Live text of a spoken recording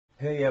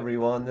Hey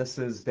everyone, this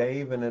is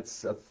Dave, and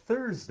it's a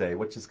Thursday,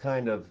 which is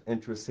kind of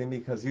interesting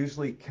because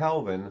usually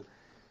Calvin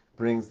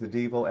brings the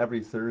Devo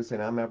every Thursday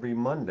and I'm every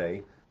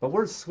Monday, but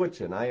we're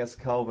switching. I asked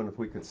Calvin if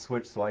we could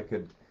switch so I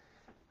could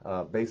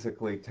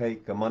basically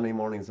take Monday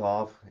mornings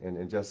off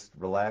and just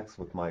relax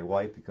with my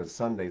wife because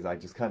Sundays I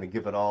just kind of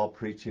give it all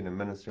preaching and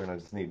ministering. I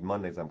just need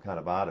Mondays, I'm kind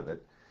of out of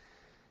it.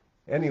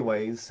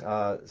 Anyways,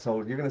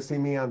 so you're going to see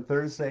me on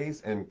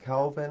Thursdays and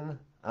Calvin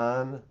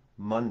on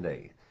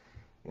Monday.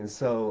 And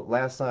so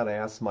last night I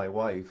asked my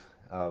wife,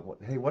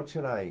 hey, what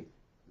should I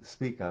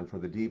speak on for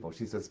the Devo?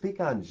 She said, speak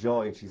on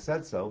joy. And she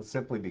said so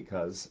simply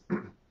because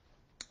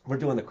we're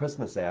doing the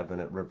Christmas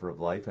Advent at River of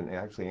Life, and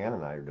actually Ann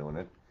and I are doing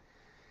it.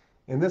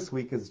 And this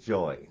week is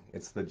joy.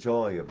 It's the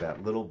joy of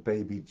that little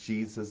baby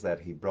Jesus that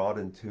he brought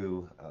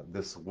into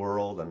this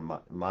world and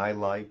my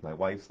life, my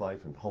wife's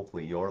life, and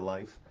hopefully your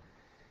life.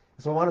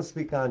 So I want to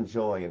speak on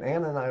joy. And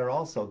Ann and I are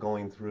also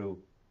going through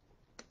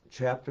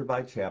chapter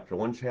by chapter,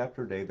 one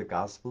chapter a day, the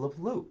Gospel of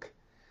Luke.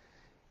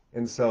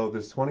 And so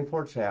there's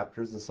 24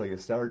 chapters, and so you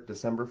start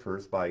December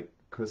 1st by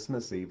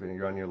Christmas Eve, and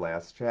you're on your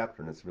last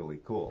chapter, and it's really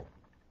cool.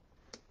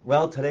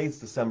 Well, today's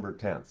December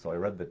 10th, so I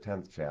read the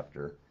 10th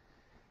chapter,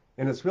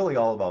 and it's really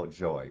all about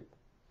joy.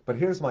 But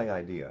here's my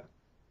idea.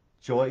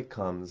 Joy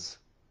comes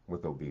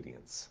with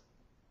obedience.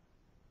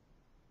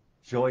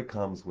 Joy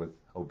comes with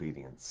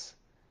obedience.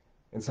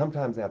 And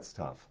sometimes that's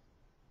tough.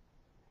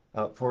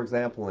 For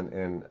example,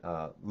 in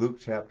Luke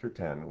chapter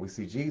 10, we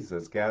see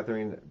Jesus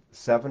gathering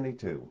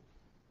 72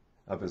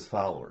 of his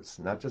followers,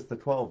 not just the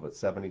 12, but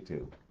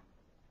 72,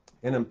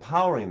 and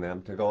empowering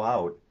them to go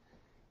out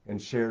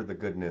and share the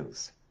good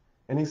news.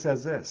 And he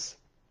says this,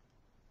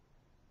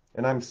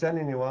 and I'm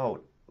sending you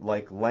out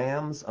like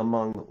lambs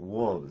among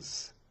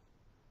wolves.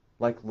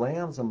 Like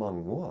lambs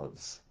among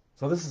wolves.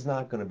 So this is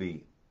not going to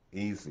be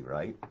easy,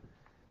 right?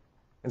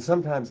 And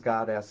sometimes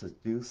God asks us to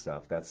do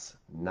stuff that's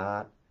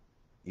not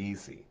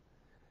easy.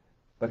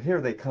 But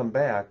here they come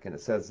back, and it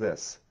says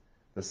this.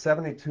 The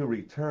 72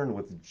 returned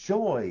with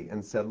joy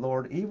and said,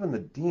 Lord, even the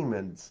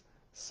demons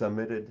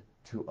submitted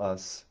to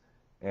us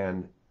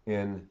and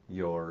in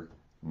your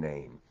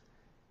name.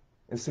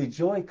 And see,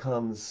 joy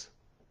comes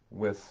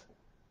with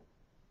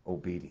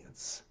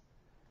obedience.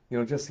 You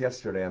know, just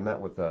yesterday I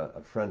met with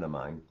a friend of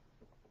mine,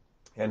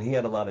 and he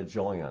had a lot of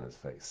joy on his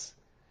face.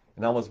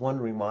 And I was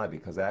wondering why,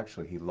 because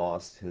actually he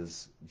lost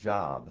his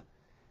job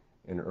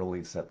in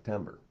early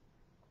September.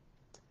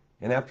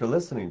 And after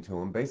listening to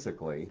him,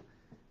 basically,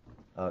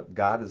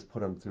 God has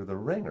put him through the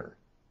ringer,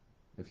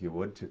 if you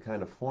would, to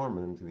kind of form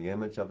him into the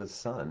image of his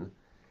son.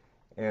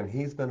 And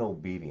he's been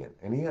obedient.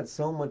 And he had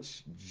so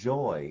much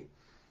joy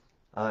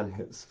on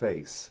his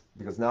face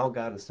because now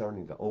God is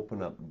starting to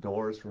open up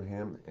doors for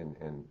him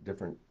and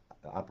different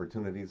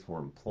opportunities for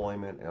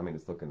employment. I mean,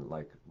 it's looking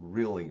like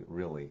really,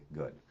 really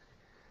good.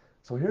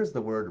 So here's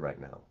the word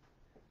right now.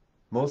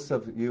 Most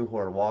of you who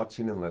are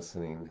watching and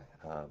listening,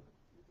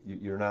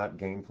 you're not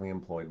gainfully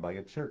employed by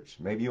a church.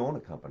 Maybe you own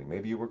a company.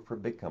 Maybe you work for a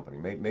big company.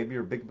 Maybe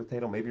you're a big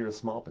potato. Maybe you're a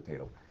small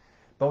potato.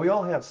 But we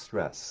all have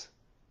stress.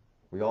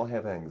 We all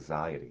have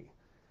anxiety.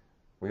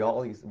 We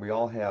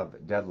all have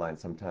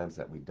deadlines sometimes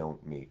that we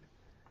don't meet.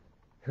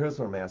 Here's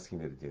what I'm asking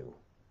you to do.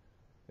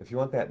 If you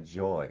want that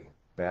joy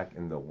back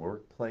in the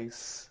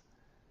workplace,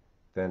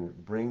 then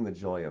bring the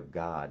joy of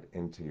God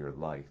into your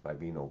life by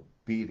being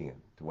obedient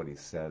to what he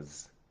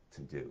says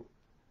to do.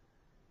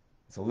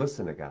 So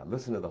listen to God.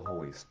 Listen to the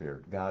Holy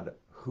Spirit. God,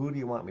 who do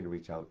you want me to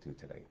reach out to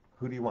today?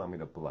 Who do you want me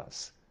to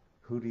bless?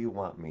 Who do you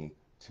want me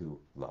to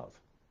love?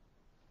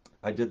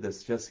 I did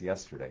this just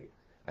yesterday.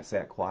 I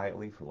sat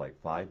quietly for like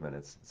 5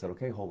 minutes and said,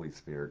 okay, Holy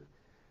Spirit,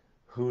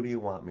 who do you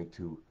want me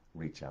to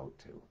reach out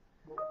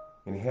to?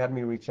 And he had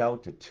me reach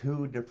out to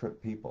 2 different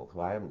people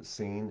who I haven't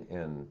seen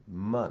in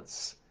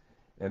months.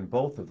 And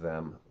both of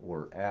them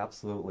were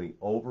absolutely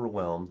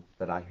overwhelmed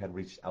that I had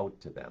reached out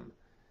to them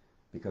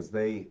because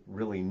they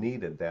really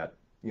needed that,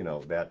 you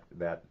know,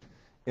 that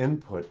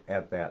input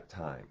at that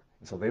time.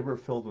 So they were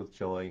filled with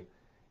joy,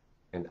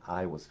 and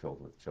I was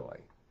filled with joy.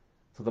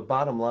 So the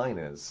bottom line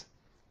is,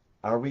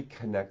 are we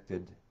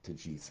connected to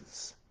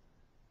Jesus?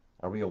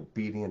 Are we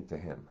obedient to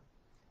him?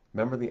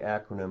 Remember the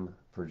acronym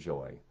for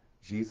joy.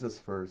 Jesus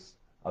first,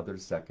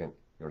 others second,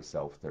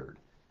 yourself third.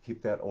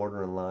 Keep that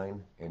order in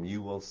line, and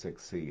you will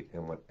succeed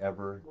in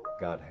whatever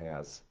God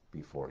has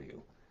before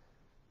you.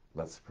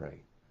 Let's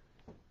pray.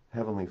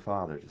 Heavenly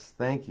Father, just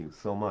thank you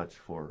so much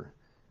for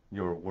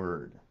your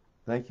word.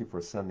 Thank you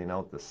for sending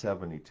out the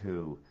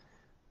 72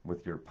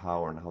 with your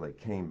power and how they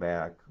came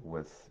back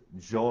with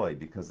joy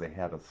because they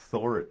had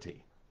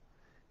authority.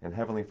 And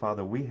Heavenly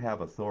Father, we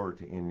have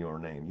authority in your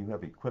name. You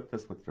have equipped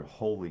us with your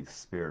Holy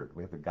Spirit.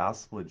 We have the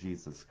gospel of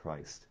Jesus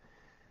Christ.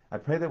 I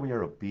pray that we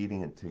are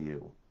obedient to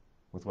you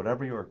with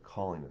whatever you are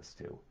calling us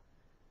to,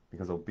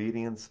 because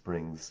obedience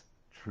brings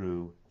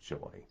true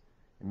joy.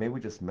 And may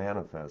we just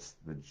manifest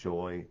the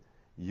joy,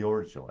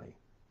 your joy,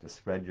 to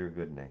spread your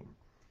good name.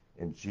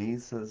 In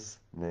Jesus'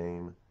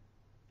 name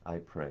I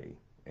pray.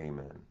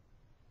 Amen.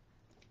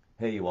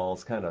 Hey, you all,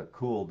 it's kind of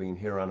cool being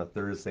here on a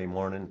Thursday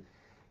morning.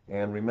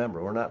 And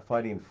remember, we're not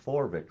fighting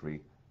for victory.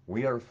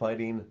 We are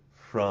fighting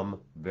from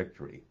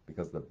victory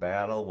because the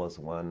battle was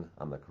won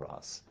on the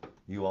cross.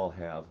 You all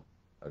have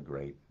a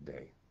great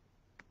day.